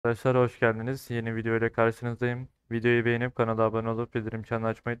Arkadaşlar hoş geldiniz. Yeni video ile karşınızdayım. Videoyu beğenip kanala abone olup bildirim çanını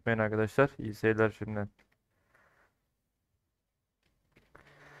açmayı unutmayın arkadaşlar. İyi seyirler şimdiden.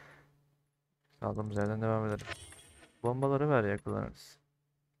 Kaldığımız yerden devam edelim. Bombaları ver ya kullanırız.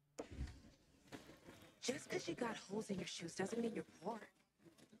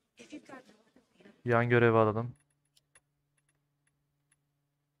 Yan görevi alalım.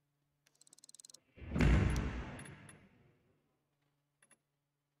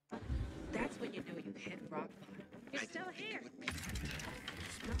 That's when you know you hit rock bottom. You're still here.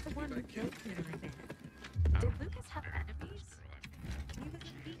 Not the one who killed him, I bet. Did Lucas have enemies? He was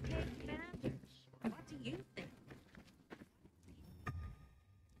a BK fan. What do you think?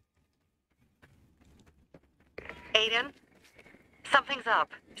 Aiden, something's up.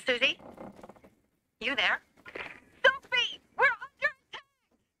 Susie? You there? Sophie! We're under attack!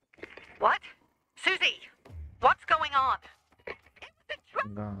 What? Susie! What's going on? It was a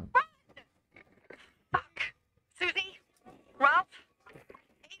trap! Run! Fuck! Susie? Ralph?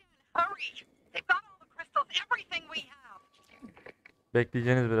 Aiden, hurry! They've got all the crystals, everything we have!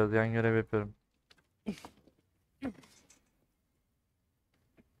 Bekleyeceğiniz biraz. Yan görev yapıyorum.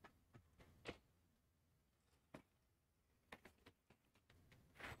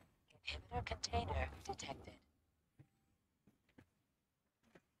 Inhibitor container detected.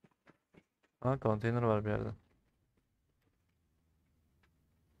 Ha, konteyner var bir yerde.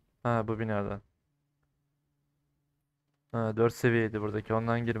 Ha, bu binada. Ha, 4 seviyeydi buradaki.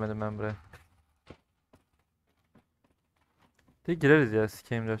 Ondan girmedim ben buraya. De gireriz ya.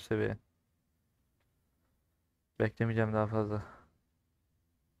 Sikeyim 4 seviye. Beklemeyeceğim daha fazla.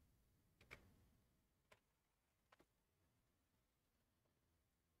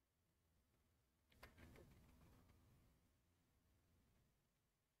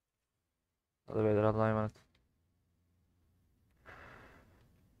 Hadi beyler, Allah'a emanet.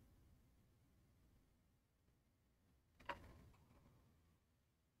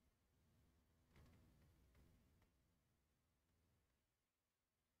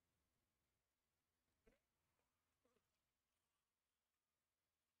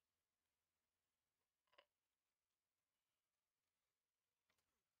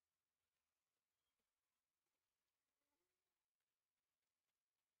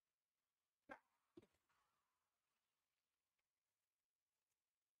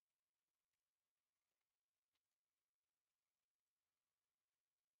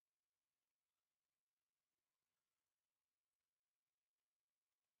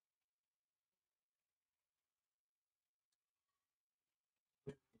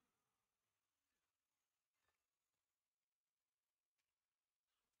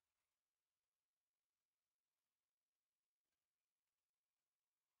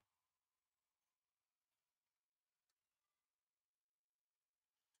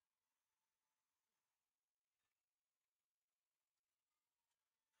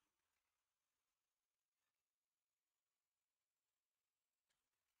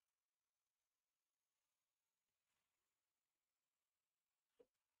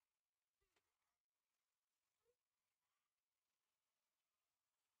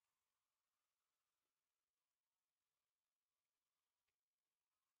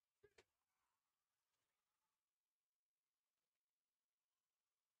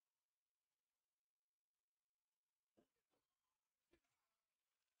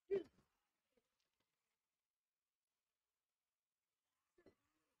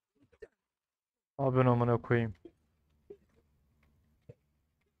 Abone amına koyayım.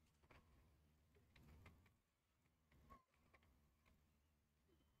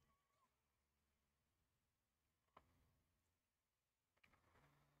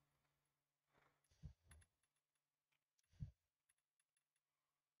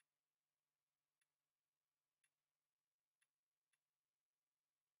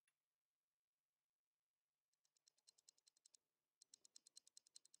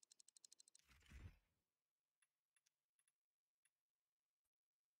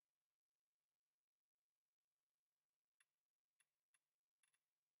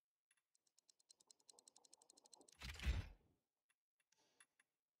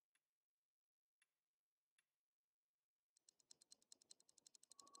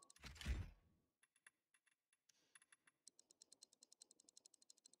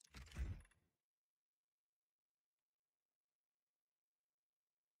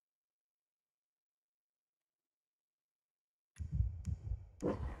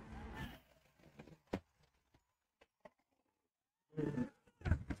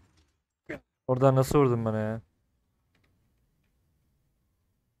 Oradan nasıl vurdun bana ya?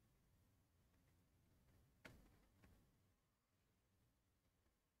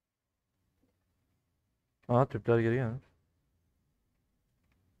 Aa, tüpler geri gelmiş.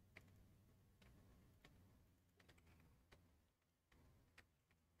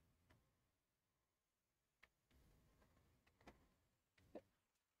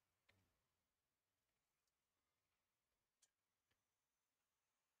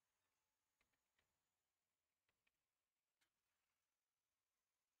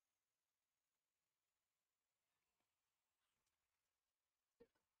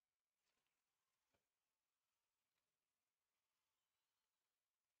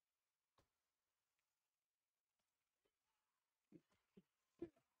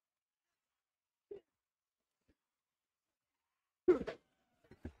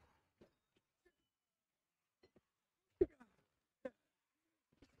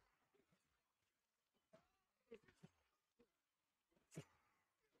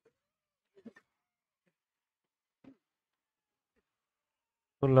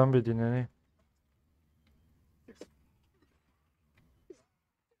 Dur lan bir dinleneyim.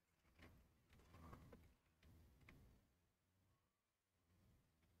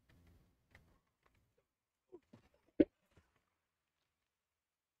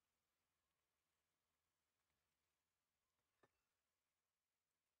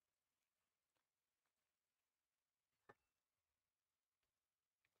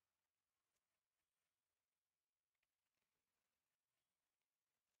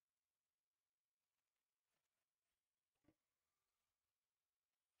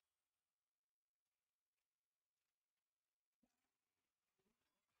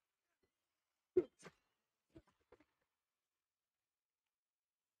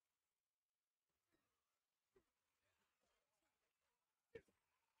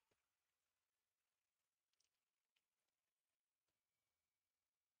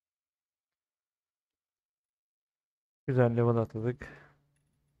 Güzel level atladık.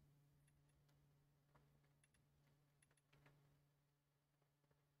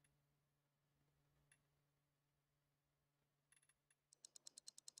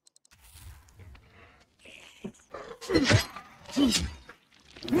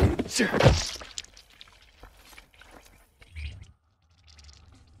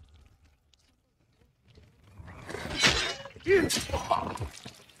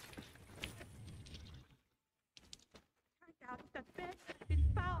 Turned out the bed had been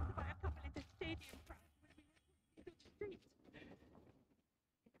found by a couple in the stadium crowd when we were in the street.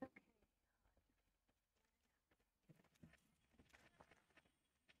 It's okay.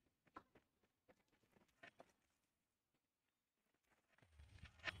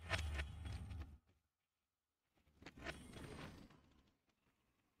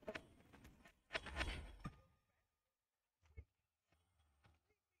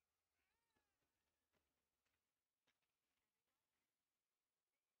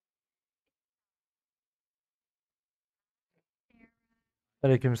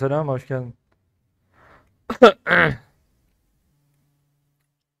 Aleykümselam, hoş geldin.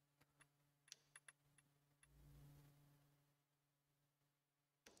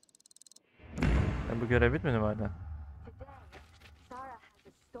 Bu görev bitmedi mi hala? Today, Sarah has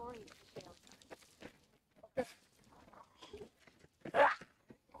a story to tell us.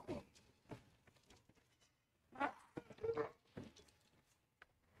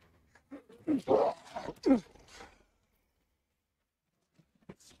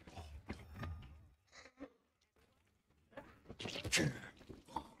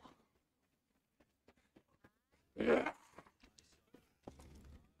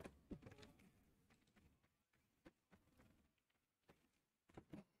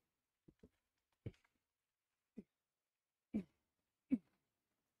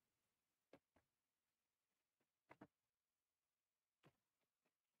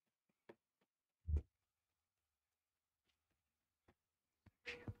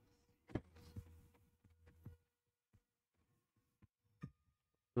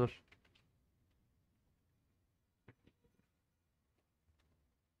 Dur.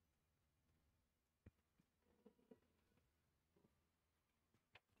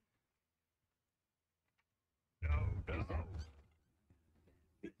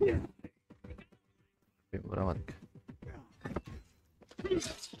 Vuramadık.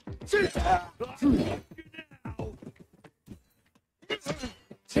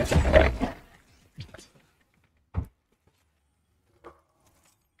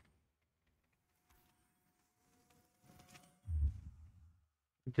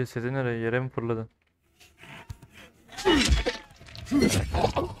 Cesedi nereye? Yere mi fırladın?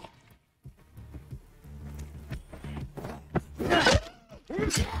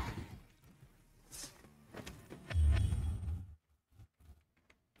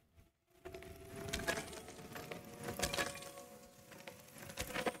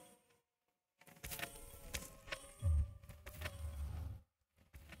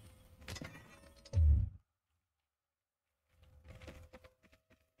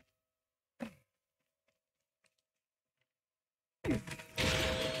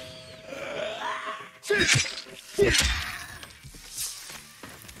 Inhibitor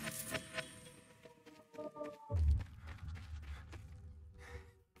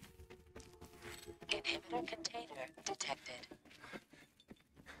container detected.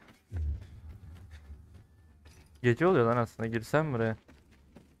 Gece oluyor lan aslında. Girsem mi buraya?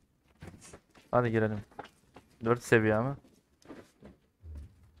 Hadi girelim. 4 seviye ama.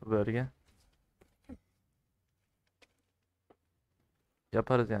 Bu bölge.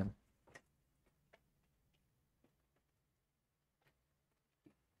 Yaparız yani.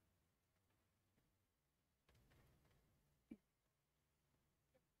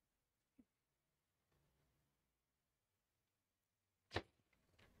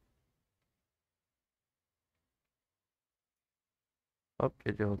 Hop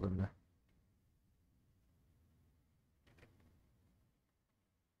gece oldu bile.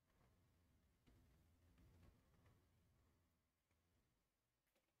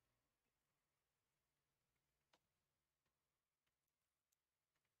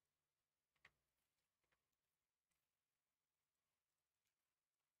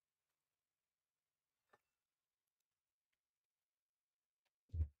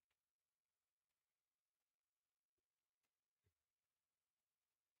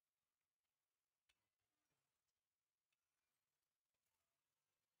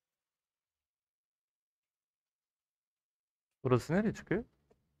 Burası nereye çıkıyor?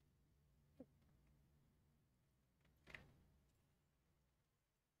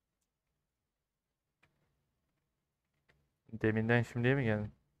 Deminden şimdiye mi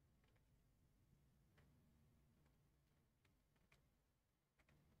geldin?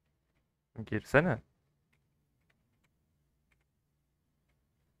 Girsene.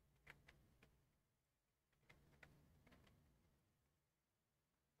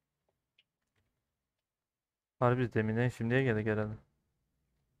 Harbi deminden şimdiye geldik herhalde.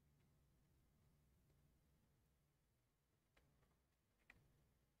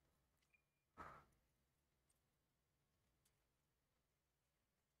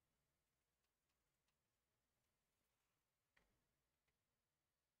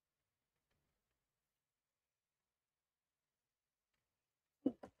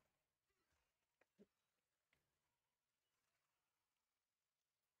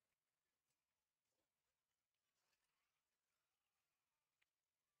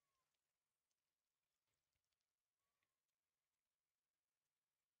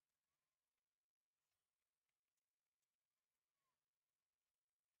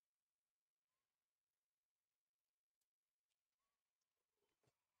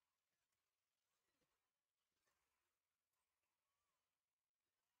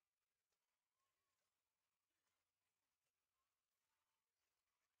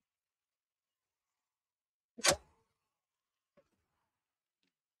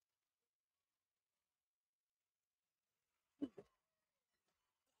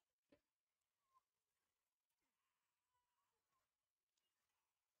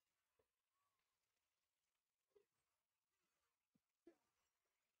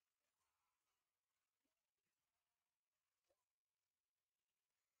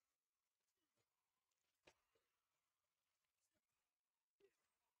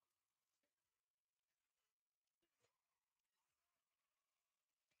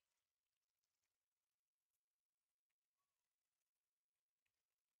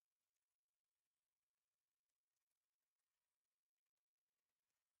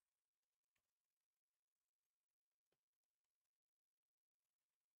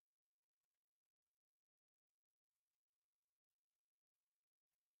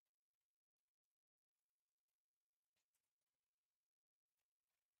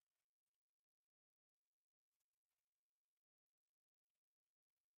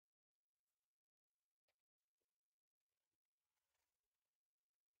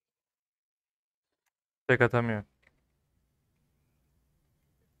 Tek atamıyor.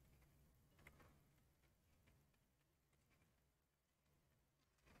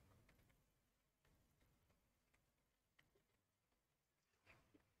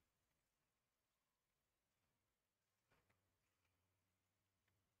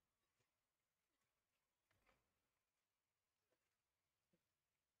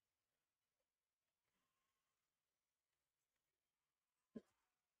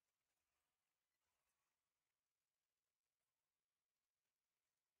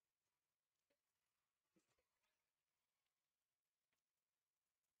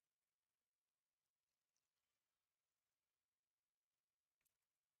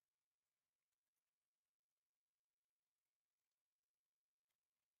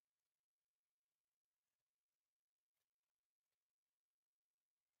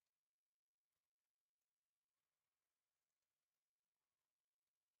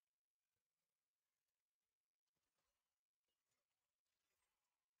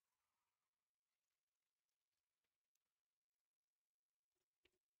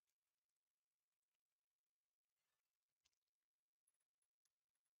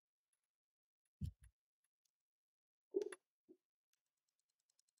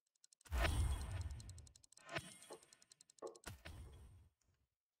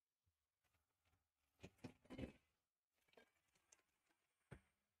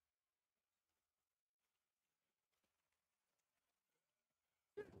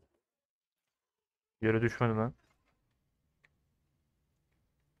 Yere düşmedi lan.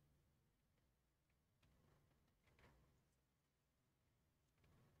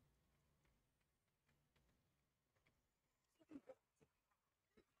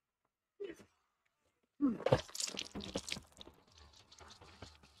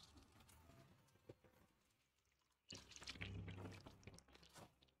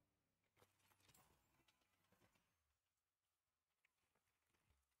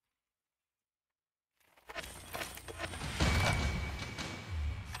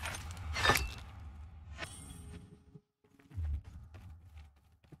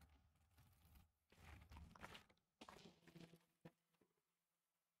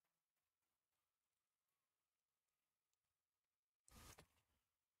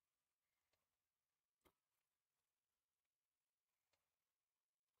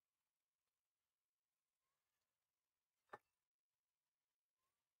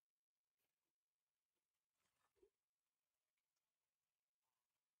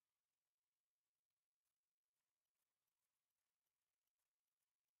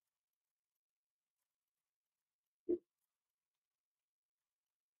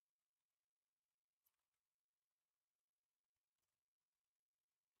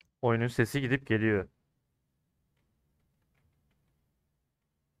 Oyunun sesi gidip geliyor.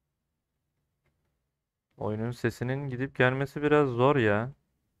 Oyunun sesinin gidip gelmesi biraz zor ya.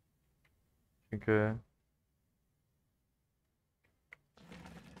 Çünkü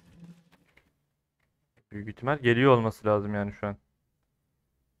büyük ihtimal geliyor olması lazım yani şu an.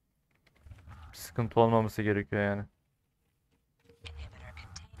 Bir sıkıntı olmaması gerekiyor yani.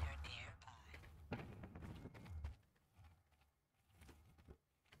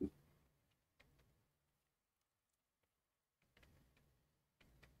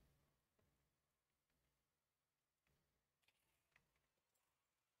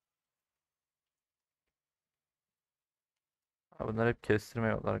 Ha, bunlar hep kestirme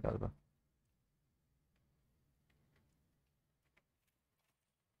yollar galiba.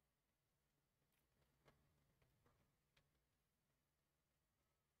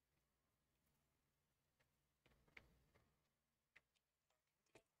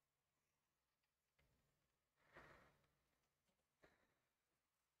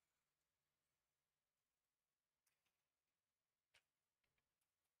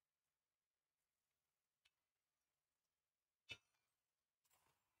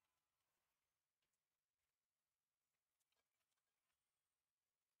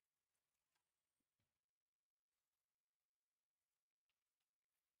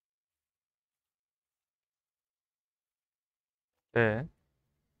 E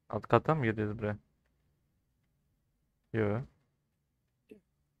alt kattan mı gireceğiz buraya? Yok.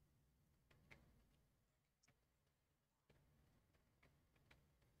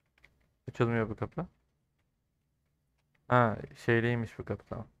 Açılmıyor bu kapı. Ha, şeyliymiş bu kapı,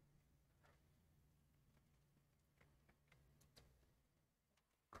 tamam.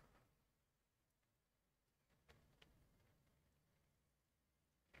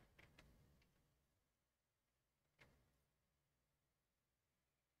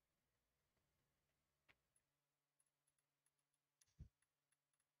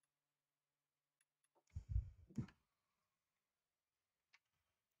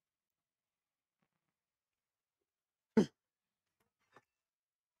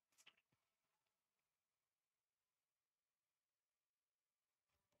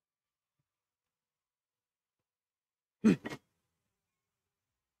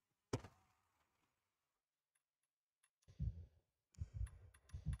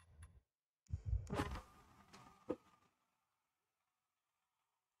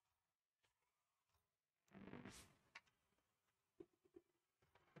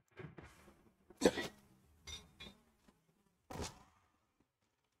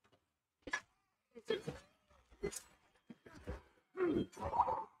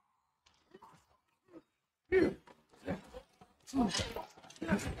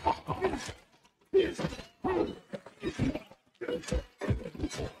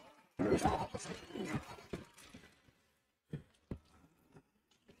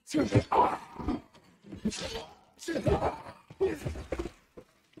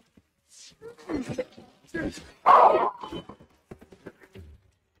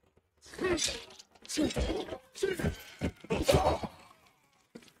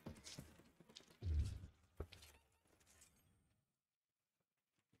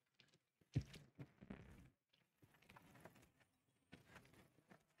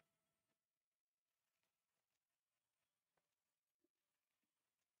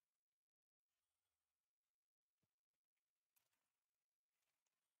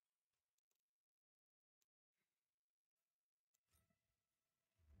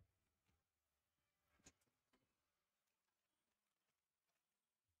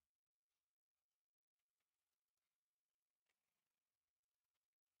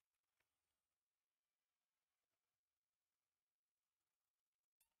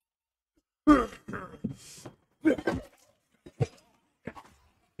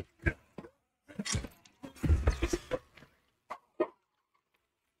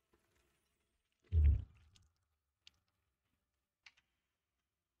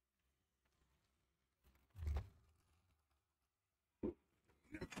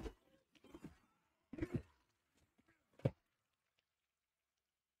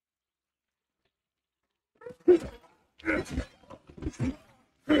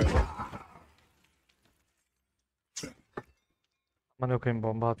 Aman okuyayım,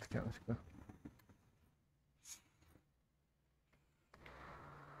 bomba attık yanlışlıkla.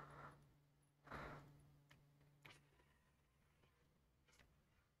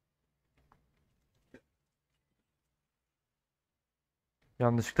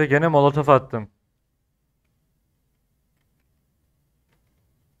 Yanlışlıkla gene molotof attım.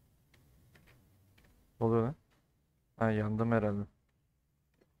 Ne oluyor lan? Ha, yandım herhalde.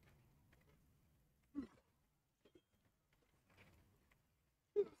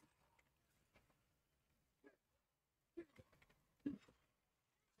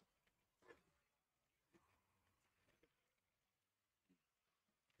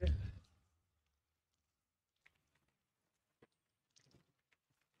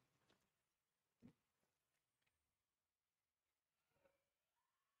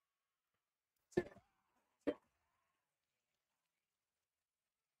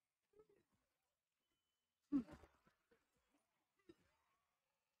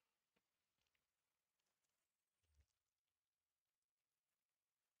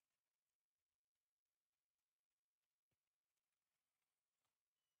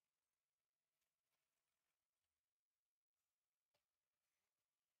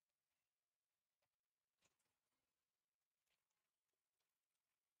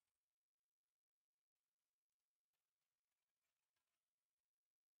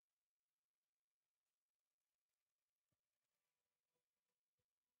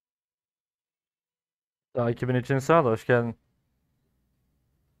 Takibin için sağ ol, hoş geldin.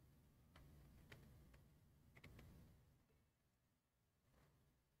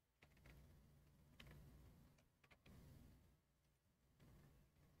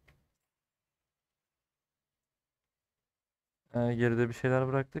 Geride bir şeyler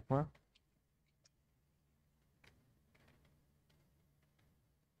bıraktık mı?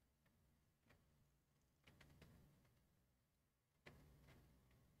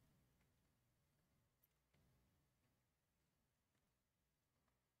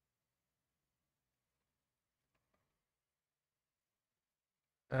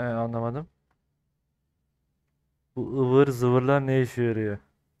 Anlamadım. Bu ıvır zıvırlar ne işe yarıyor?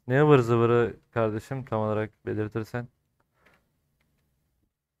 Ne ıvır zıvırı kardeşim, tam olarak belirtirsen.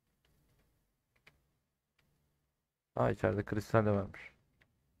 Ha, içeride kristal de varmış.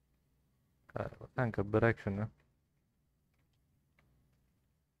 Galiba. Kanka bırak şunu.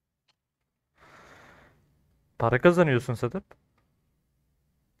 Para kazanıyorsun satıp.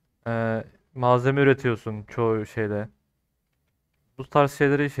 Ee, Malzeme üretiyorsun çoğu şeyle. Bu tarz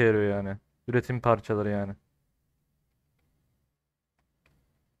şeylere işe yarıyor yani. Üretim parçaları yani.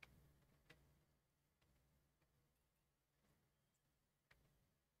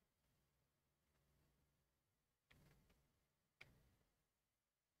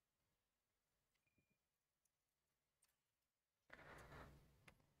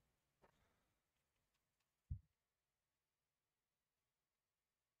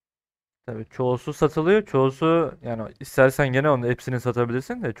 Tabii çoğusu satılıyor. Çoğusu yani istersen gene onun hepsini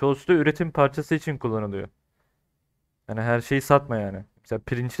satabilirsin de çoğusu da üretim parçası için kullanılıyor. Yani her şeyi satma yani. Mesela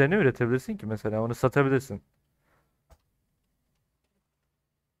pirinçlerini üretebilirsin ki mesela onu satabilirsin.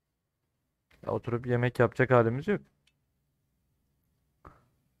 Ya oturup yemek yapacak halimiz yok.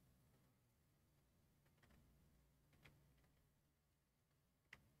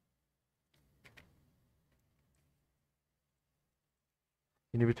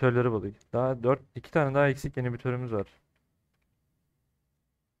 İnhibitörleri bulduk. Daha 2 tane daha eksik inhibitörümüz var.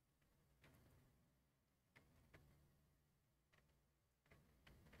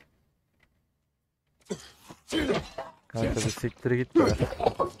 Kanka bir siktir git be.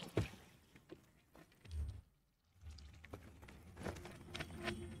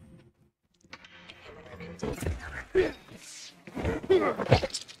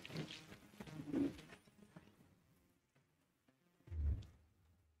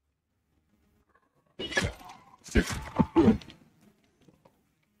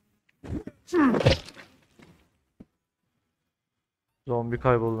 Zombi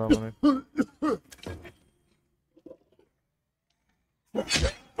kayboldu amına.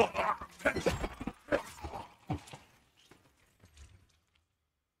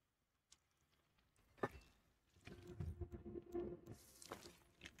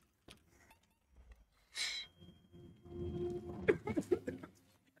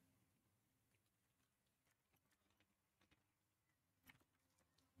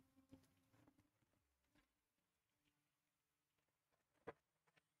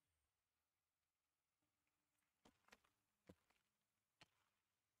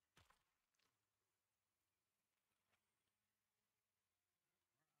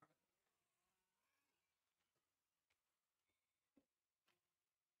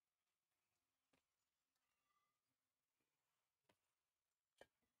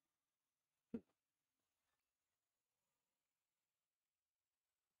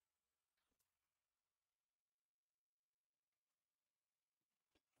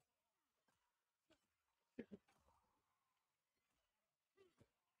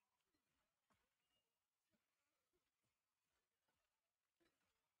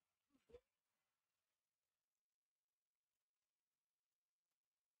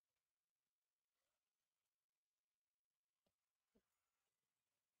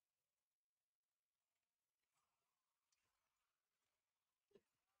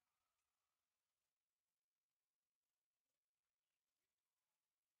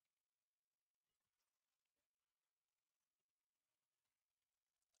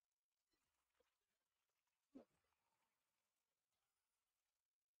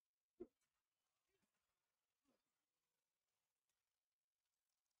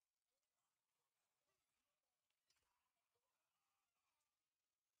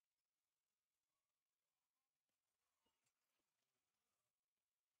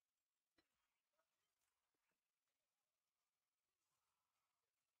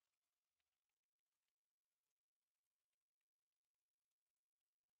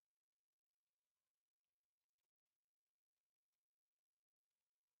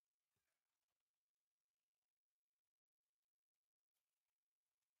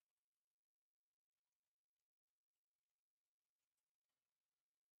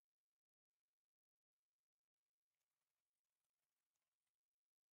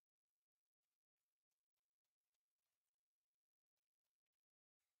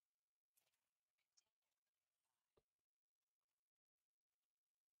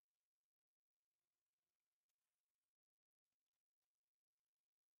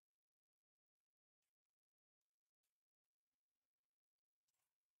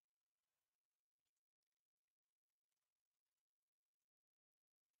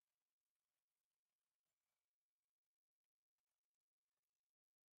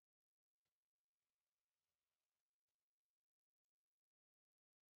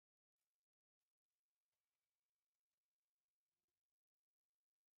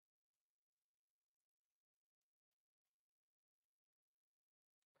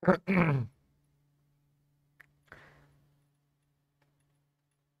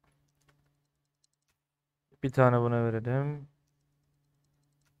 Bir tane buna verelim.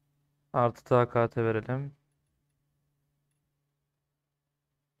 Artı takate verelim.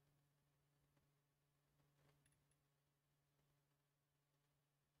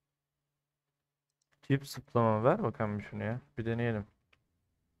 Çift zıplama ver bakalım bir şunu ya. Bir deneyelim.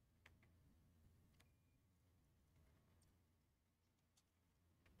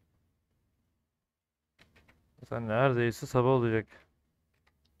 Sen neredeyse sabah olacak.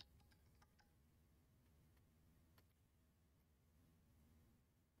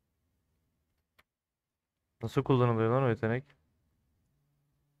 Nasıl kullanılıyor lan o yetenek?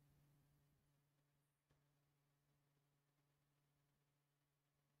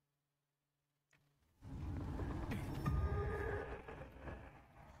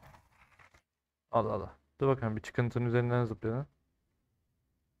 Allah Allah. Dur bakalım bir çıkıntının üzerinden zıplıyor lan.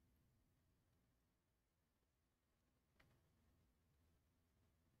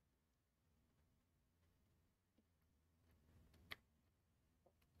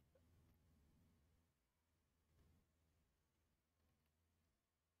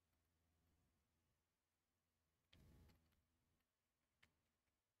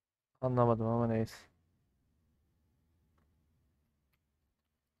 Anlamadım ama neyse.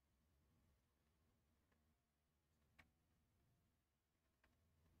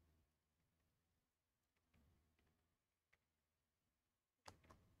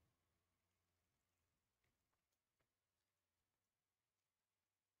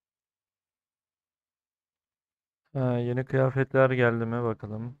 Ha, yeni kıyafetler geldi mi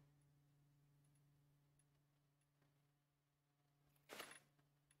bakalım.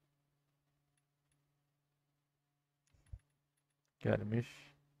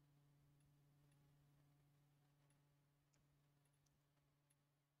 Gelmiş.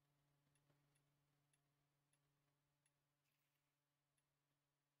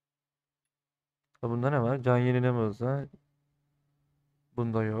 Ha, bunda ne var? Can yenileme hızı.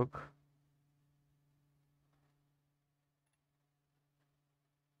 Bunda yok.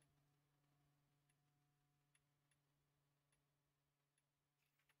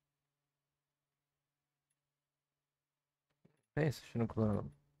 Neyse şunu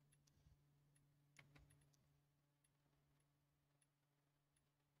kullanalım.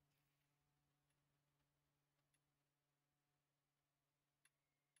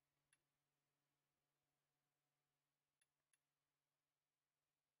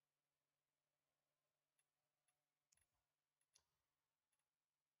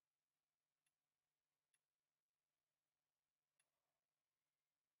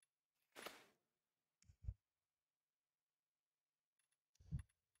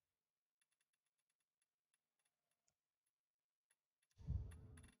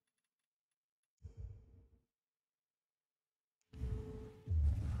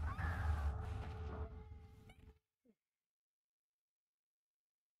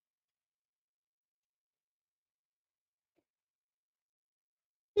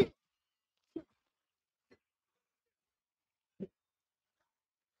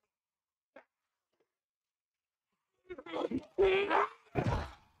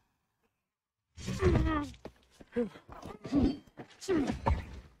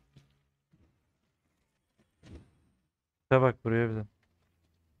 Ya bak buraya bir de.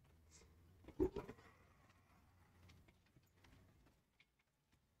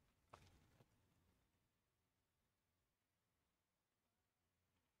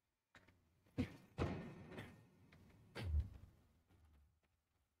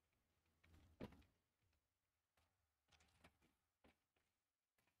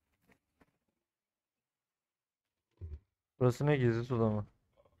 Burası ne, gizli sulama?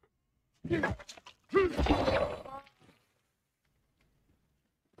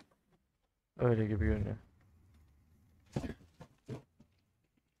 Öyle gibi görünüyor.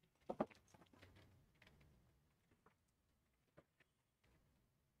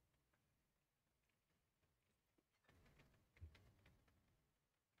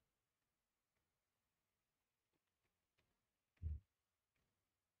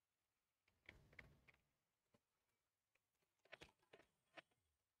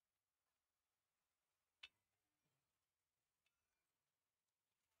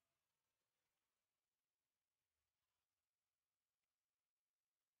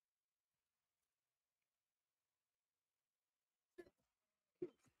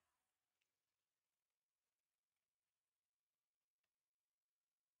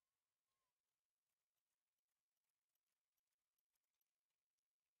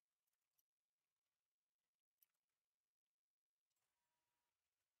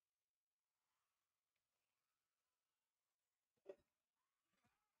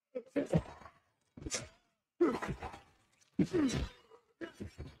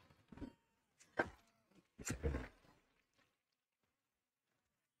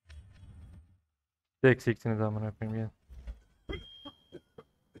 Eksiksiniz amına koyayım ya.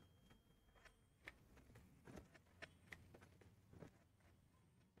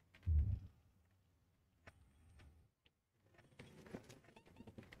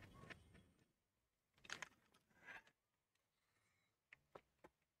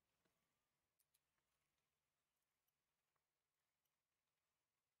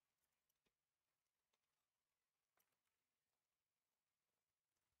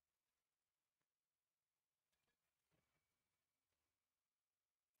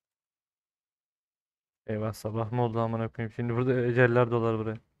 Eyvah, sabah mı oldu amına koyayım? Şimdi burada eceller dolar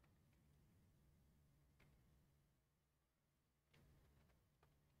buraya.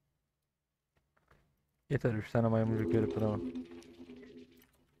 Yeter 3 tane maymuncuk görüp duramam.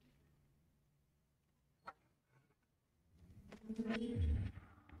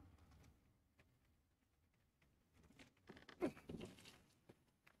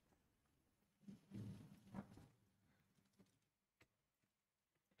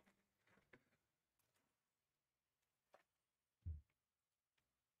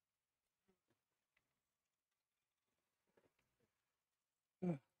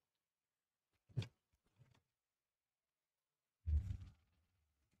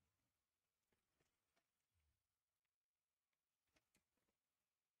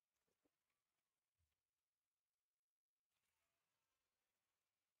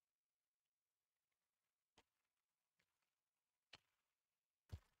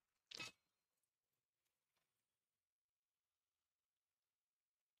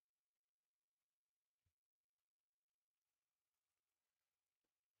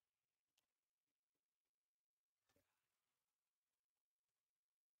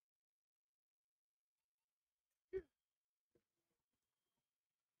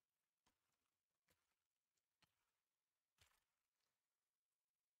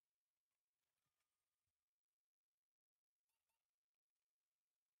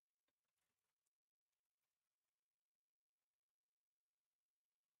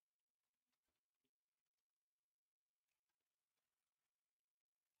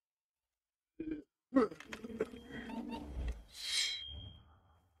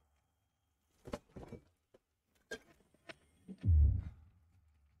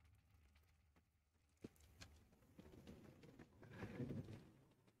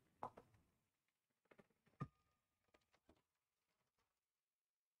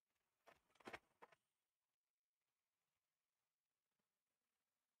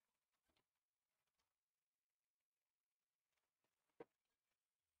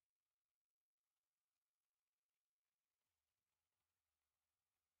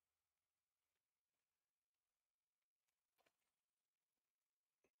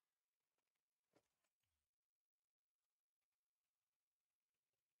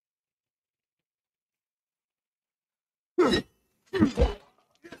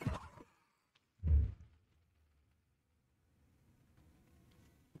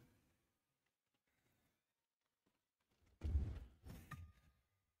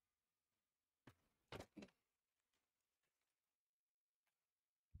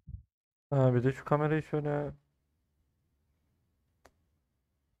 Ha, bir de şu kamerayı şöyle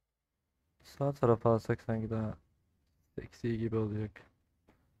sağ tarafa alsak sanki daha seksi gibi olacak.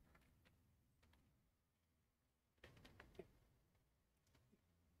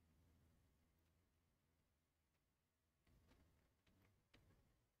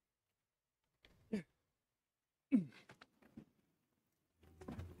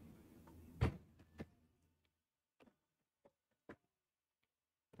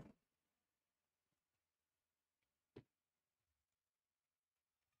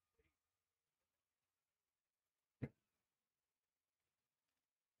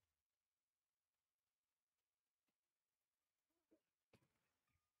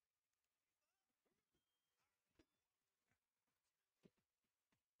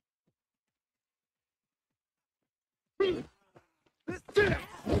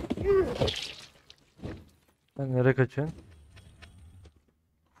 Sen nereye kaçıyorsun?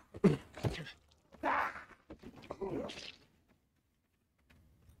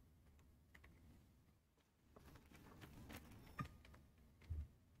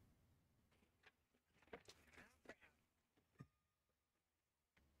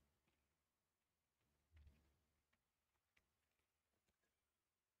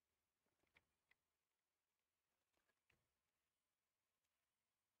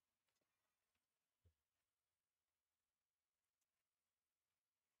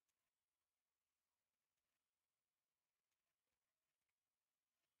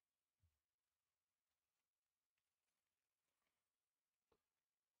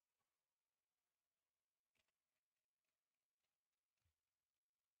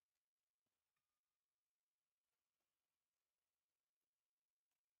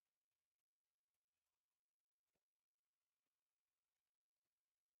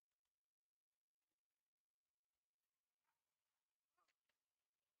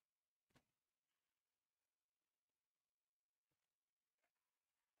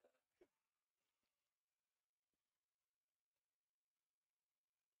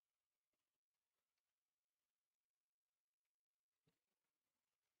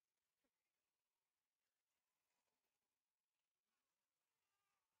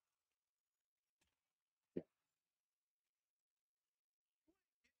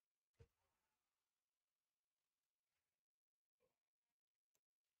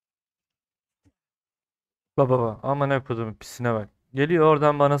 Baba baba amına kodumun pisine bak. Geliyor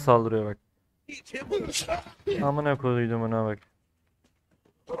oradan bana saldırıyor bak. Amına koduydum ona bak.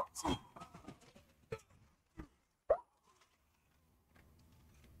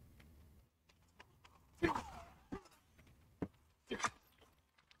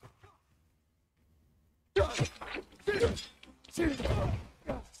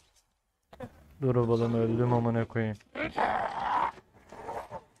 Dur oğlum öldüm amına koyayım.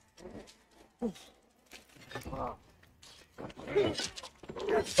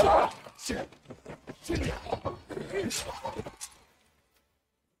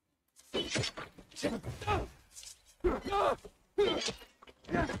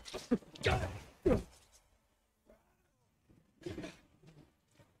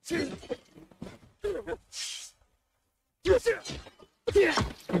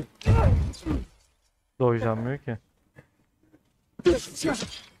 Dojlanmıyor ki.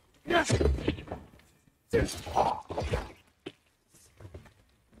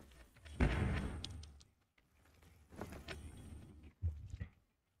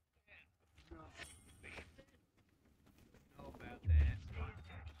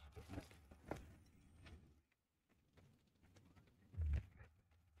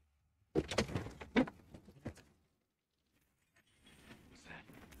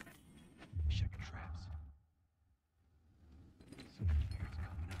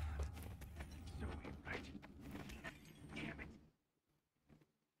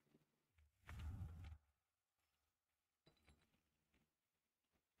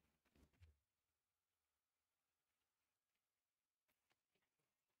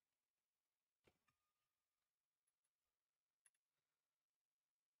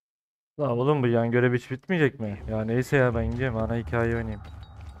 La oğlum bu yan görev hiç bitmeyecek mi? Ya neyse ya ben gideyim ana hikaye oynayayım.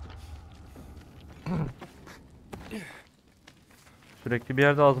 Sürekli bir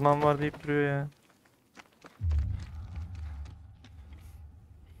yerde azman var deyip duruyor ya.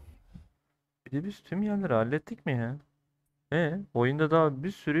 Bir de biz tüm yerleri hallettik mi ya? Oyunda daha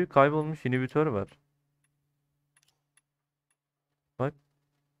bir sürü kaybolmuş inhibitör var. Bak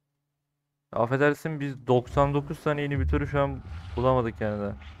affedersin biz 99 tane inhibitörü şu an bulamadık yani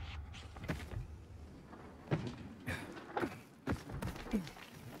daha.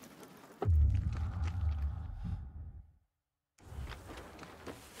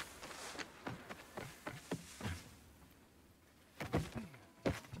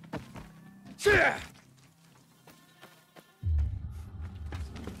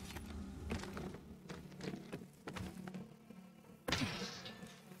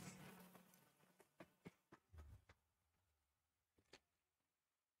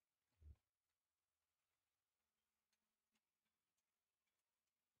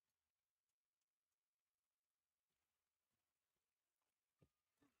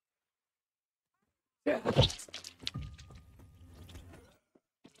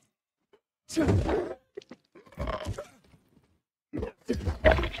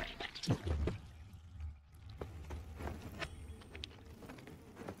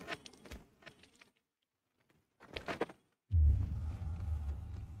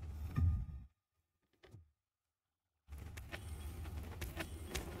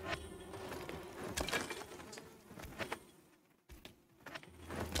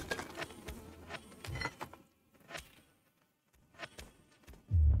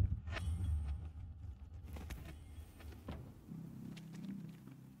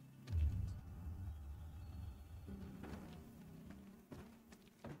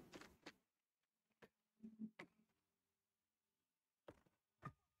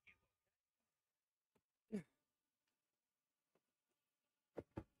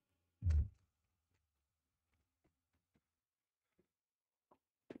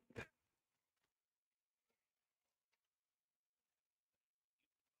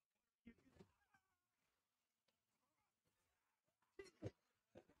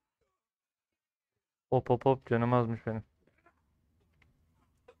 Hop hop hop canım azmış benim.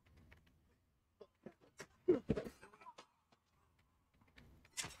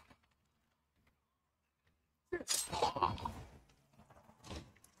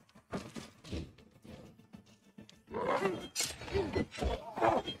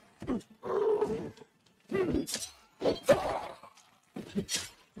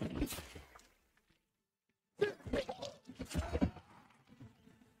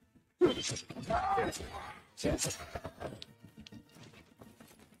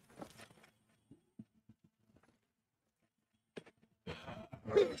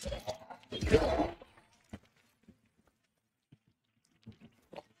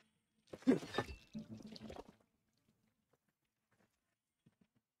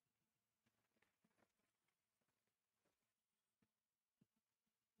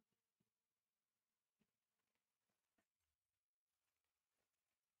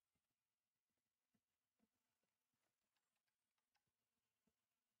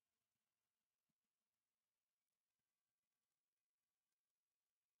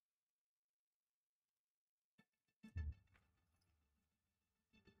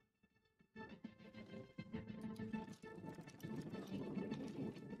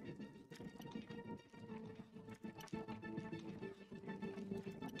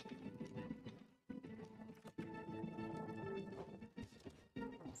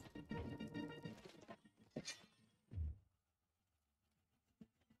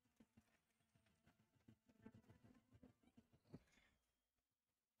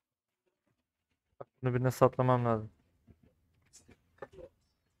 Bunu birine saplamam lazım.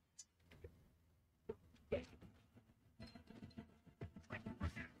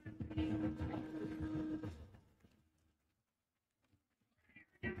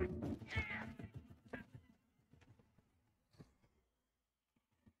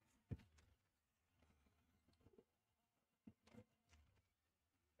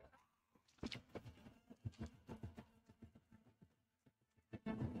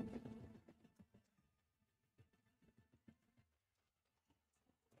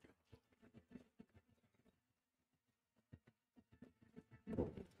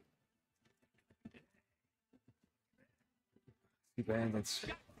 Beğen, that's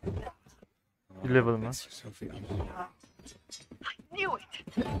Bir level mı? Sophie. I knew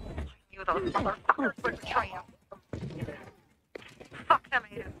it. I knew those motherfuckers would betray him. Fuck them,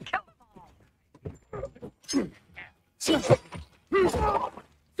 Aiden. Kill them all.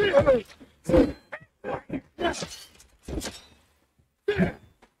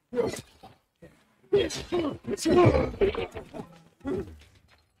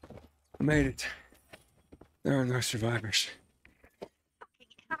 I made it. There are no survivors. Fucking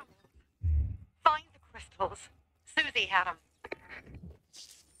animals. Find the crystals. Susie had them.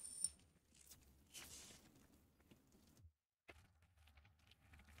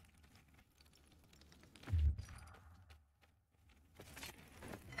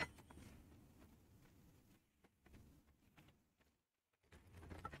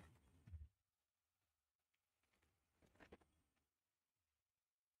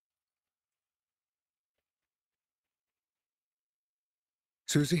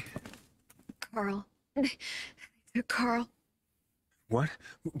 Susie? Carl. Carl. What?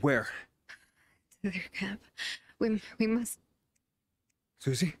 Where? To their camp. We must.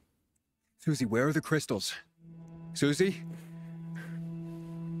 Susie? Susie, where are the crystals? Susie?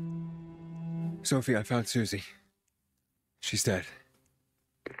 Sophie, I found Susie. She's dead.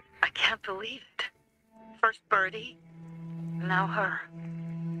 I can't believe it. First Birdie, now her.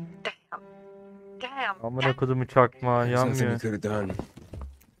 Damn. Damn. Amına kodumu çakma There's nothing we yanmıyor. could have done.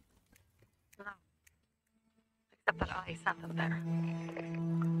 No. Except that I sent them there.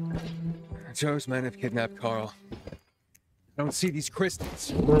 Joe's men have kidnapped Carl. I don't see these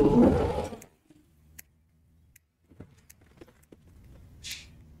crystals.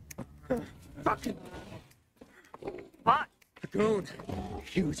 Fucking What? goon.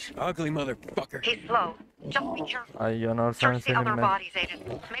 Huge, ugly motherfucker. He's slow. Just be careful. Ay yanarsan Search the senin other ben. bodies, Aiden.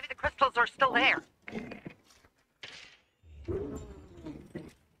 Maybe the crystals are still there.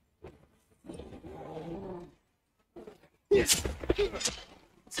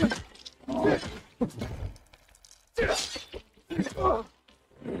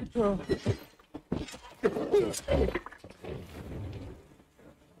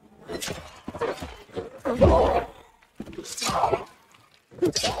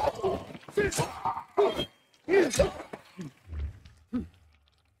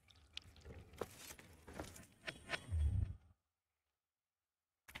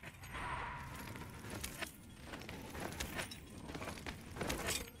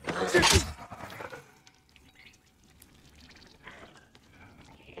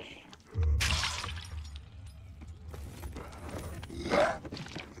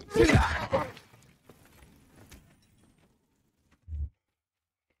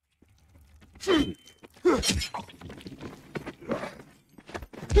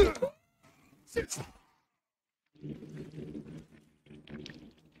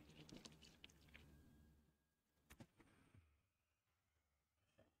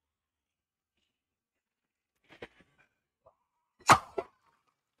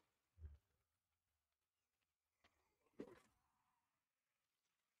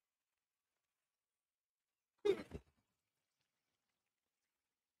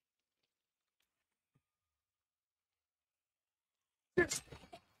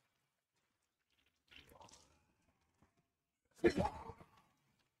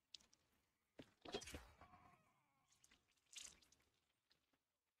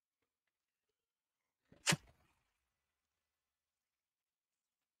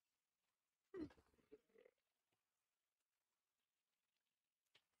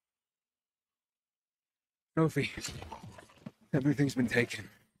 Sophie, everything's been taken.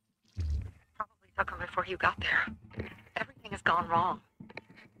 Probably took them before you got there. Everything has gone wrong.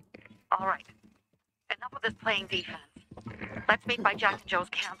 All right. Enough of this playing defense. Let's meet by Jack and Joe's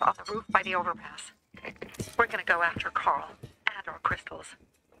camp on the roof by the overpass. We're gonna go after Carl and our crystals.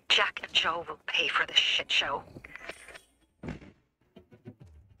 Jack and Joe will pay for this shit show.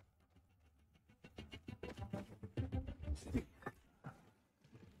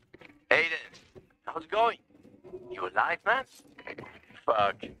 Aiden, going? You alive, man?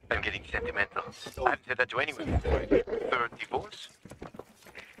 Fuck, I'm getting sentimental. I haven't said that to anyone before. Third divorce?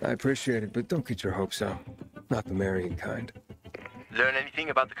 I appreciate it, but don't get your hopes up. Not the marrying kind. Learn anything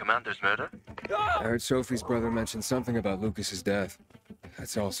about the commander's murder? I heard Sophie's brother mention something about Lucas's death.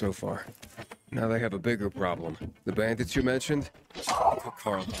 That's all so far. Now they have a bigger problem. The bandits you mentioned?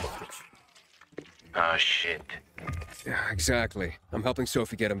 Carl. Oh, shit. Yeah, exactly. I'm helping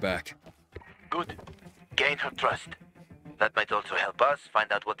Sophie get him back. Good. Gain her trust. That might also help us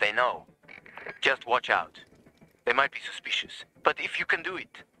find out what they know. Just watch out. They might be suspicious. But if you can do it,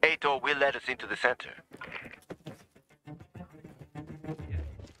 Ator will let us into the center.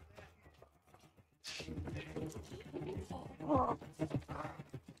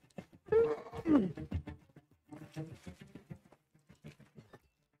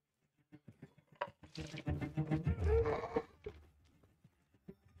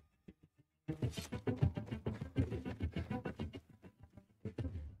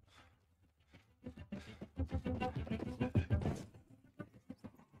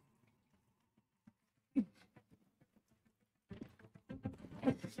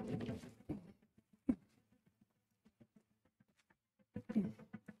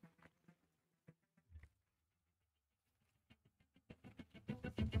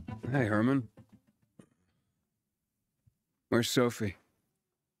 Hey, Herman. Where's Sophie?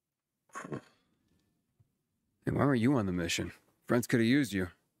 Hey, why were you on the mission? Friends could have used you.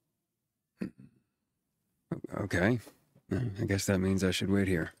 Okay. I guess that means I should wait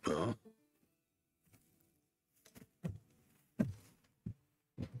here.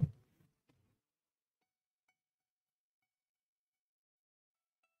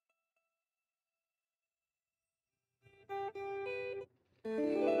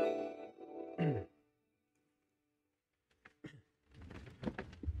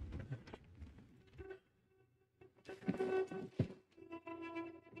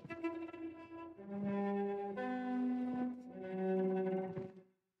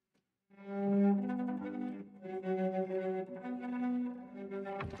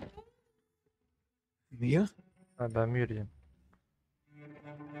 Mia? Ha, ben mi yürüyeyim?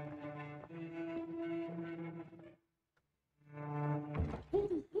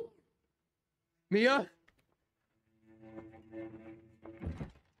 Mia?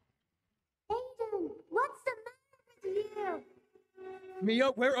 Aiden, what's the matter with you? Mia,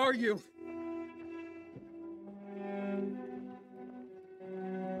 where are you?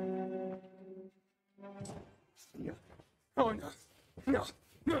 Mia. Oh, no. No.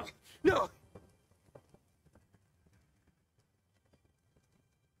 No. No.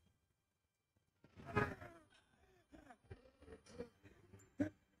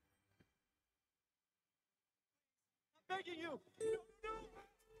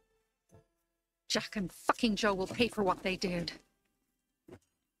 Jack and fucking Joe will pay for what they did.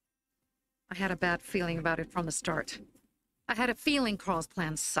 I had a bad feeling about it from the start. I had a feeling Carl's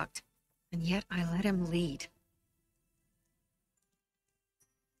plan sucked, and yet I let him lead.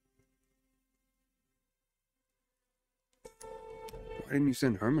 Why didn't you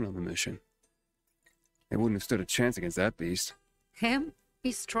send Herman on the mission? They wouldn't have stood a chance against that beast. Him?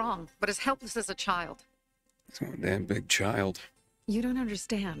 He's strong, but as helpless as a child. He's one damn big child. You don't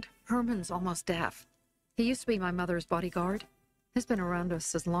understand. Herman's almost deaf. He used to be my mother's bodyguard. He's been around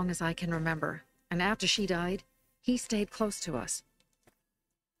us as long as I can remember, and after she died, he stayed close to us.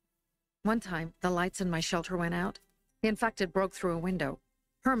 One time, the lights in my shelter went out. The infected broke through a window.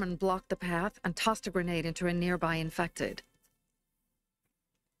 Herman blocked the path and tossed a grenade into a nearby infected.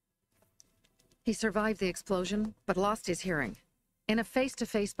 He survived the explosion, but lost his hearing. In a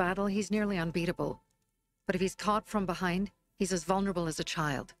face-to-face battle, he's nearly unbeatable. But if he's caught from behind, he's as vulnerable as a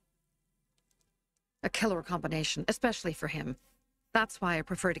child. A killer combination, especially for him. That's why I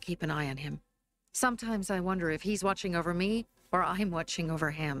prefer to keep an eye on him. Sometimes I wonder if he's watching over me, or I'm watching over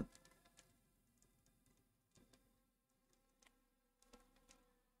him.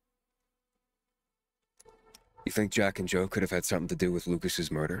 You think Jack and Joe could have had something to do with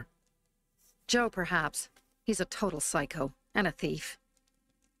Lucas's murder? Joe, perhaps. He's a total psycho, and a thief.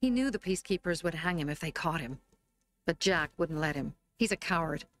 He knew the peacekeepers would hang him if they caught him. But Jack wouldn't let him. He's a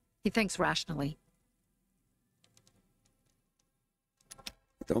coward. He thinks rationally.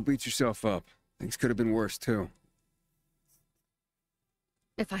 Don't beat yourself up. Things could have been worse, too.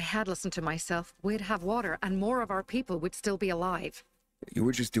 If I had listened to myself, we'd have water, and more of our people would still be alive. You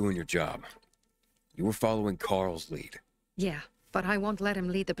were just doing your job. You were following Carl's lead. Yeah, but I won't let him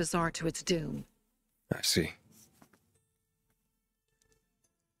lead the bazaar to its doom. I see.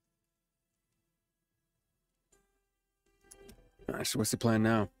 Alright, so what's the plan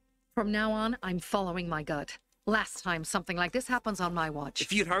now? From now on, I'm following my gut. Last time something like this happens on my watch.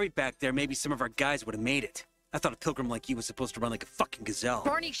 If you'd hurried back there, maybe some of our guys would have made it. I thought a pilgrim like you was supposed to run like a fucking gazelle.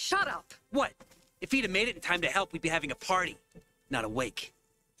 Barney, shut up! What? If he'd have made it in time to help, we'd be having a party, not a wake.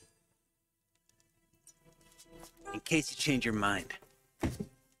 In case you change your mind.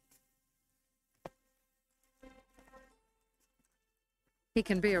 He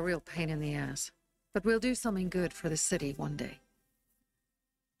can be a real pain in the ass. But we'll do something good for the city one day.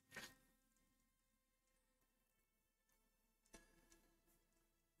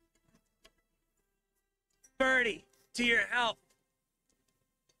 Birdie, to your help.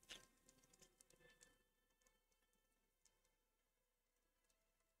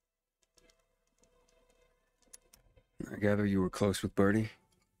 I gather you were close with Birdie?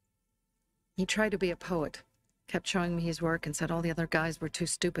 He tried to be a poet. Kept showing me his work and said all the other guys were too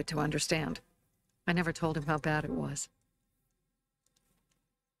stupid to understand. I never told him how bad it was.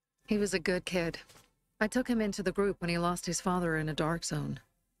 He was a good kid. I took him into the group when he lost his father in a dark zone.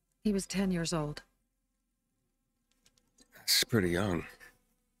 He was 10 years old. That's pretty young.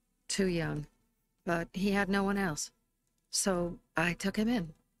 Too young. But he had no one else. So I took him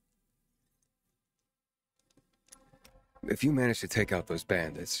in. If you manage to take out those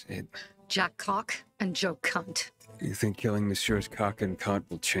bandits, Jack Cock and Joe Cunt. you think killing Messieurs Cock and Cunt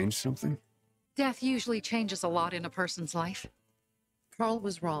will change something? Death usually changes a lot in a person's life. Carl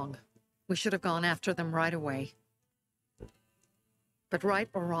was wrong. We should have gone after them right away. But right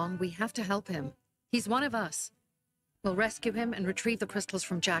or wrong, we have to help him. He's one of us. We'll rescue him and retrieve the crystals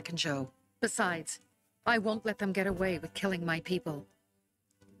from Jack and Joe. Besides, I won't let them get away with killing my people.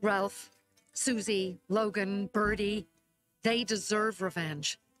 Ralph, Susie, Logan, Birdie, they deserve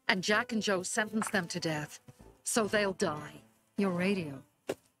revenge. And Jack and Joe sentenced them to death. So they'll die. Your radio.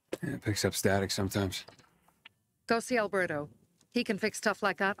 Yeah, it picks up static sometimes. Go see Alberto. He can fix stuff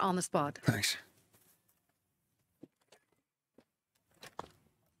like that on the spot. Thanks.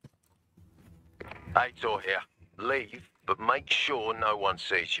 Aitor here. Leave, but make sure no one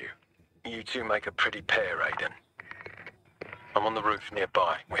sees you. You two make a pretty pair, Aiden. I'm on the roof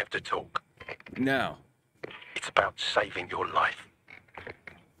nearby. We have to talk. Now. It's about saving your life.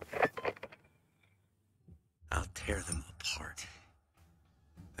 I'll tear them apart.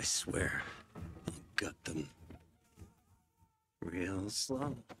 I swear, I'll gut them. Real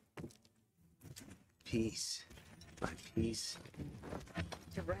slow. Piece by piece.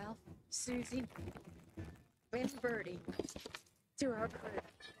 To Ralph, Susie, and Birdie. To our crew.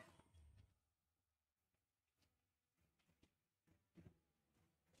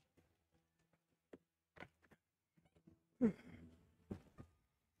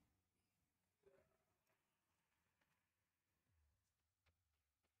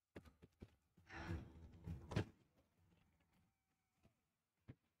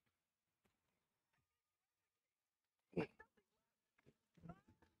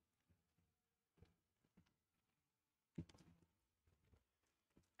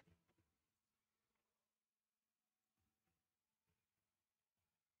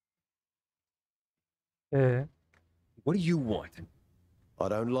 What do you want? I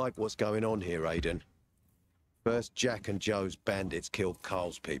don't like what's going on here, Aiden. First, Jack and Joe's bandits killed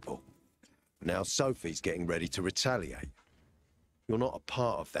Carl's people. Now Sophie's getting ready to retaliate. You're not a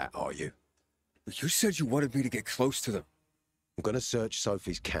part of that, are you? You said you wanted me to get close to them. I'm gonna search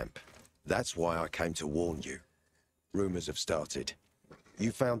Sophie's camp. That's why I came to warn you. Rumors have started.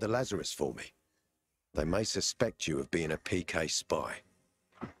 You found the Lazarus for me. They may suspect you of being a PK spy.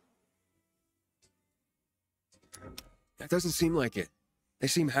 That doesn't seem like it. They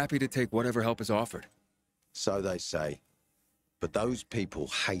seem happy to take whatever help is offered. So they say. But those people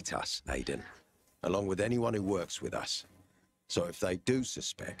hate us, Aiden. Along with anyone who works with us. So if they do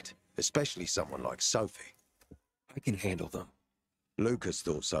suspect, especially someone like Sophie... I can handle them. Lucas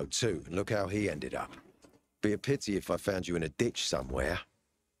thought so too, and look how he ended up. Be a pity if I found you in a ditch somewhere,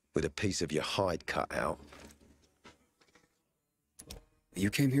 with a piece of your hide cut out. You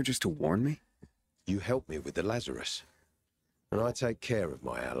came here just to warn me? You helped me with the Lazarus. And I take care of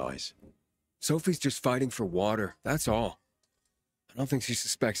my allies. Sophie's just fighting for water, that's all. I don't think she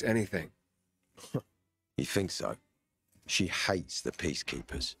suspects anything. You think so? She hates the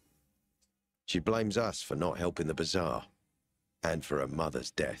peacekeepers. She blames us for not helping the bazaar, and for her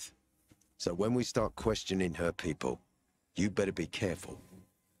mother's death. So when we start questioning her people, you better be careful.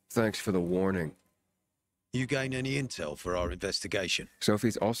 Thanks for the warning. You gain any intel for our investigation?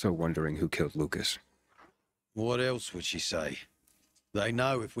 Sophie's also wondering who killed Lucas. What else would she say? They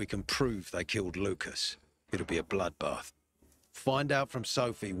know if we can prove they killed Lucas, it'll be a bloodbath. Find out from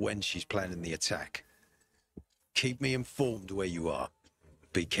Sophie when she's planning the attack. Keep me informed where you are.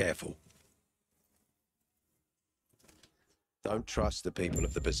 be careful. Don't trust the people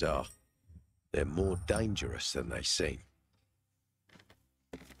of the bazaar. They're more dangerous than they seem.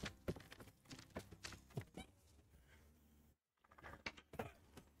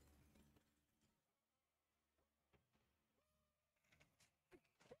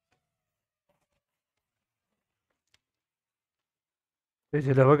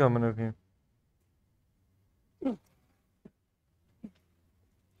 Ecele bak amına koyayım.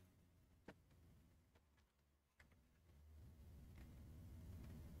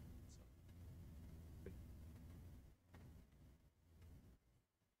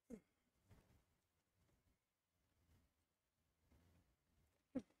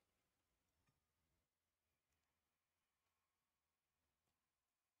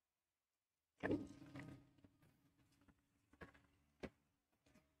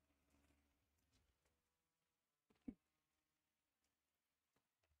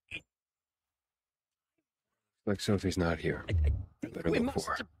 Like Sophie's not here. I better look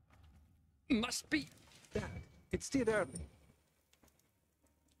for her. Must be. Dad, it's still early.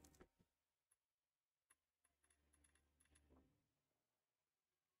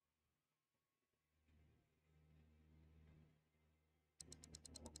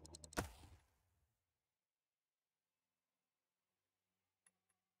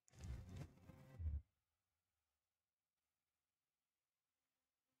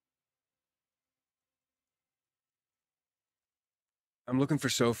 I'm looking for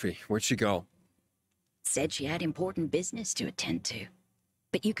Sophie. Where'd she go? Said she had important business to attend to.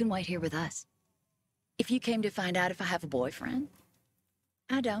 But you can wait here with us. If you came to find out if I have a boyfriend,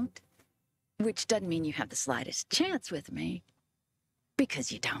 I don't. Which doesn't mean you have the slightest chance with me. Because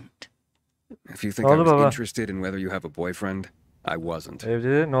you don't. If you think I Oldu was baba. interested in whether you have a boyfriend, I wasn't.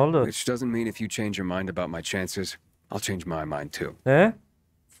 Evde ne oldu? Which doesn't mean if you change your mind about my chances, I'll change my mind too. Ne?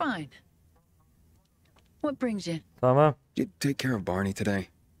 Fine. What brings you? Tamam. Did you take care of Barney today?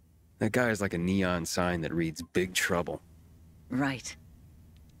 That guy is like a neon sign that reads Big Trouble. Right.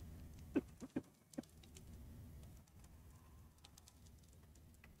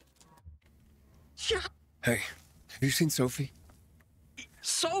 Hey, have you seen Sophie?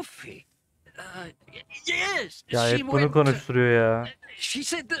 Sophie? Yes. Ya she hep bunu went. konuşturuyor ya. She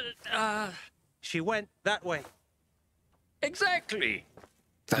said that. She went that way. Exactly. Bir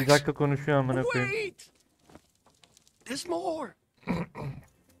Thanks. dakika konuşuyor amına koyayım. Wait. There's more.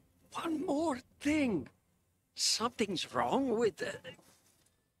 One more thing. Something's wrong with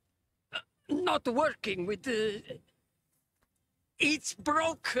not working with it's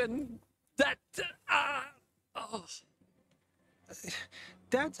broken. That oh.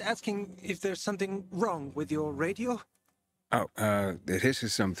 Dad's asking if there's something wrong with your radio. Oh, it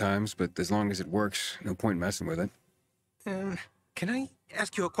hisses sometimes, but as long as it works, no point messing with it. Can I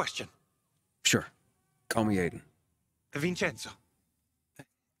ask you a question? Sure. Call me Aiden. Vincenzo.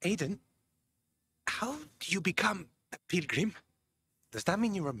 Aiden, how do you become a pilgrim? Does that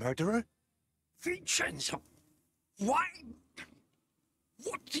mean you're a murderer? Vincenzo, why?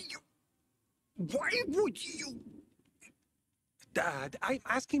 What do you? Why would you? Dad, I'm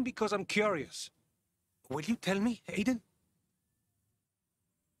asking because I'm curious. Will you tell me, Aiden?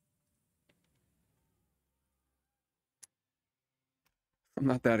 I'm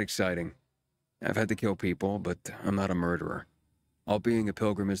not that exciting. I've had to kill people, but I'm not a murderer. All being a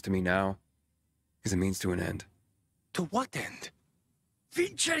pilgrim is to me now is a means to an end. To what end?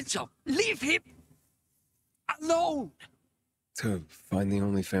 Vincenzo, leave him alone. To find the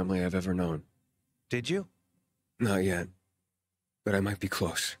only family I've ever known. Did you? Not yet, but I might be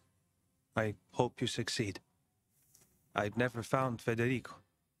close. I hope you succeed. I've never found Federico.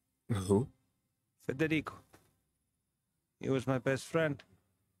 Who? Federico. He was my best friend.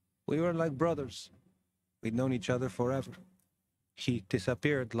 We were like brothers. We'd known each other forever. He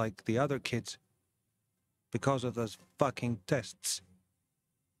disappeared like the other kids because of those fucking tests.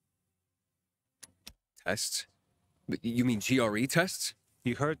 Tests? You mean GRE tests?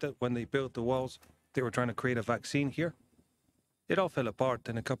 You heard that when they built the walls, they were trying to create a vaccine here? It all fell apart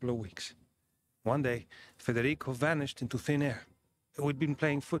in a couple of weeks. One day, Federico vanished into thin air. We'd been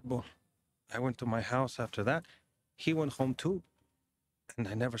playing football. I went to my house after that. He went home too. And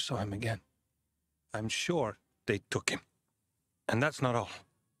I never saw him again. I'm sure they took him. And that's not all.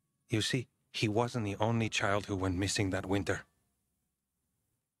 You see, he wasn't the only child who went missing that winter.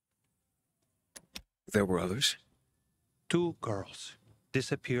 There were others? 2 girls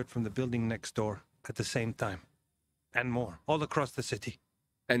disappeared from the building next door at the same time. And more, all across the city.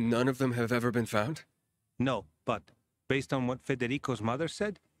 And none of them have ever been found? No, but based on what Federico's mother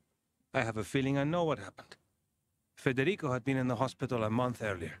said, I have a feeling I know what happened. Federico had been in the hospital a month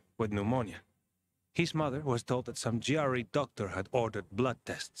earlier with pneumonia. His mother was told that some GRE doctor had ordered blood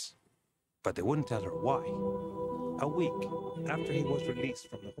tests, but they wouldn't tell her why. A week after he was released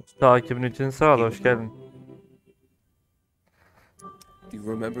from the hospital. Takibin için sağ ol, hoş geldin. Do you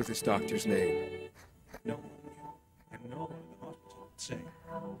remember this doctor's name? No one knew, and no one in the hospital would say.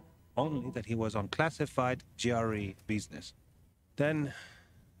 Only that he was on classified GRE business. Then,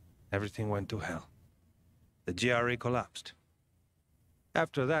 everything went to hell. The GRE collapsed.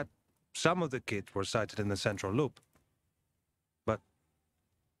 After that, some of the kids were sighted in the central loop. But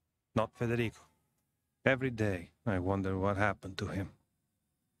not Federico. Every day, I wonder what happened to him.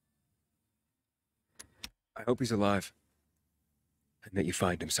 I hope he's alive. And that you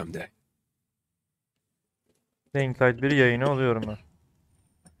find him someday. Linklight bir yayını oluyorum ben.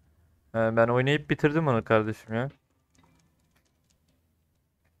 Ben oynayıp bitirdim onu kardeşim ya.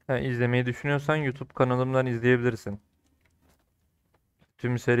 İzlemeyi düşünüyorsan YouTube kanalımdan izleyebilirsin.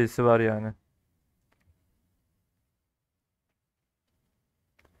 Tüm serisi var yani.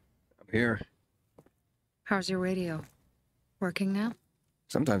 I'm here. How's your radio? Working now?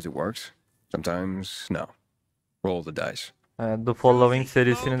 Sometimes it works. Sometimes no. Roll the dice. The Following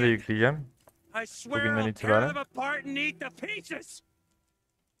serisini de yükleyeceğim. I swear Bugünden I'll tear itibaren. them apart and eat the pieces.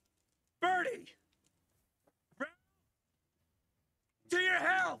 Birdie! To your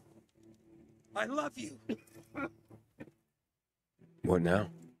hell! I love you. What now?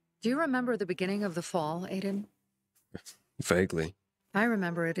 Do you remember the beginning of the fall, Aiden? Vaguely. I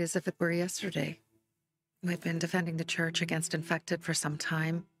remember it as if it were yesterday. We'd been defending the church against infected for some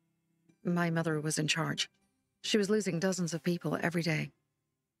time. My mother was in charge. She was losing dozens of people every day.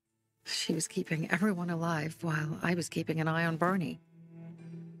 She was keeping everyone alive while I was keeping an eye on Barney.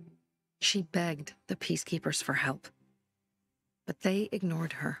 She begged the peacekeepers for help, but they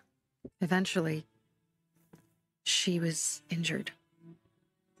ignored her. Eventually, she was injured.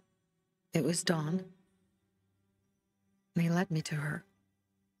 It was dawn. They led me to her,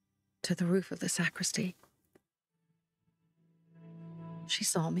 to the roof of the sacristy. She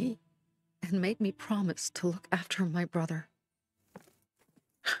saw me and made me promise to look after my brother.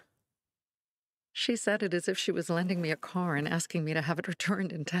 She said it as if she was lending me a car and asking me to have it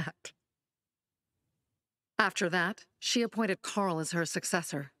returned intact. After that, she appointed Carl as her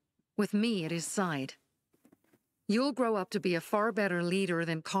successor, with me at his side. You'll grow up to be a far better leader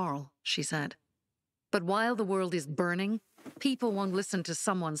than Carl, she said. But while the world is burning, people won't listen to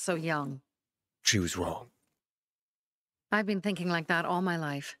someone so young. She was wrong. I've been thinking like that all my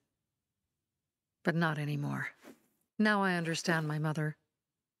life. But not anymore. Now I understand my mother.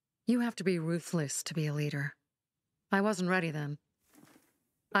 You have to be ruthless to be a leader. I wasn't ready then.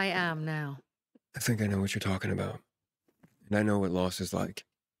 I am now. I think I know what you're talking about. And I know what loss is like.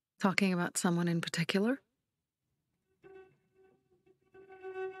 Talking about someone in particular?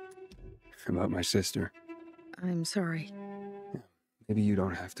 About my sister. I'm sorry. Maybe you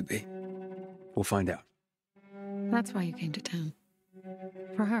don't have to be. We'll find out. That's why you came to town.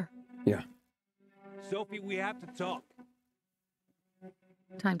 For her. Yeah. Sophie, we have to talk.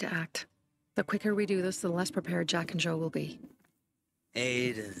 Time to act. The quicker we do this, the less prepared Jack and Joe will be.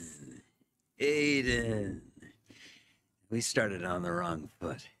 Aiden. We started on the wrong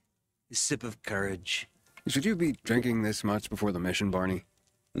foot. A sip of courage. Should you be drinking this much before the mission, Barney?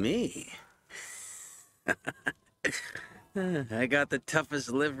 Me? I got the toughest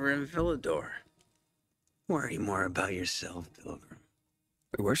liver in Philidor. Worry more about yourself, Pilgrim.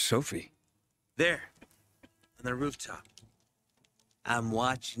 Where's Sophie? There, on the rooftop. I'm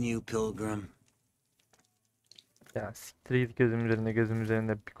watching you, Pilgrim. Ya siktir git gözüm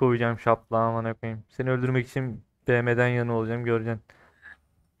üzerinde. Bir koyacağım şaplığa amına koyayım. Seni öldürmek için BM'den yana olacağım göreceksin.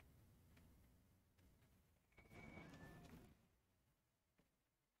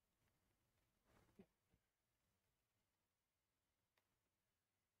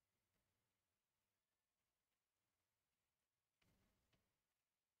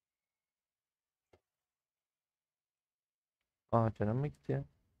 Canım mı gitti ya?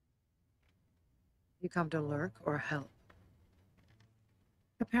 You come to lurk or help?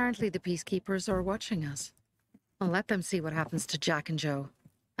 Apparently the peacekeepers are watching us. I'll let them see what happens to Jack and Joe,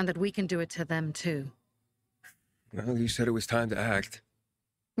 and that we can do it to them too. Well, you said it was time to act.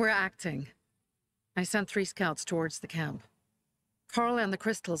 We're acting. I sent 3 scouts towards the camp. Carl and the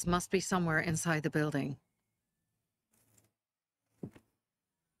crystals must be somewhere inside the building.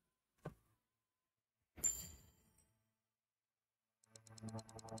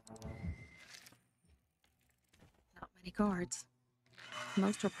 Not many guards.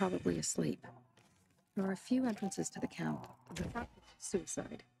 Most are probably asleep. There are a few entrances to the camp. The front is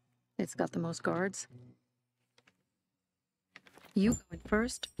suicide. It's got the most guards. You go in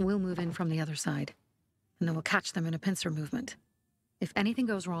first, we'll move in from the other side. And then we'll catch them in a pincer movement. If anything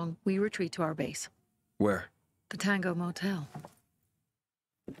goes wrong, we retreat to our base. Where? The Tango Motel.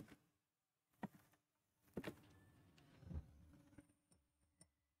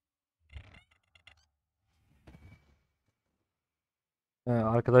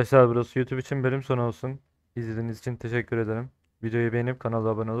 Arkadaşlar burası YouTube için bölüm sonu olsun. İzlediğiniz için teşekkür ederim. Videoyu beğenip kanala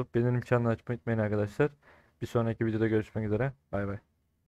abone olup bildirim çanını açmayı unutmayın arkadaşlar. Bir sonraki videoda görüşmek üzere. Bay bay.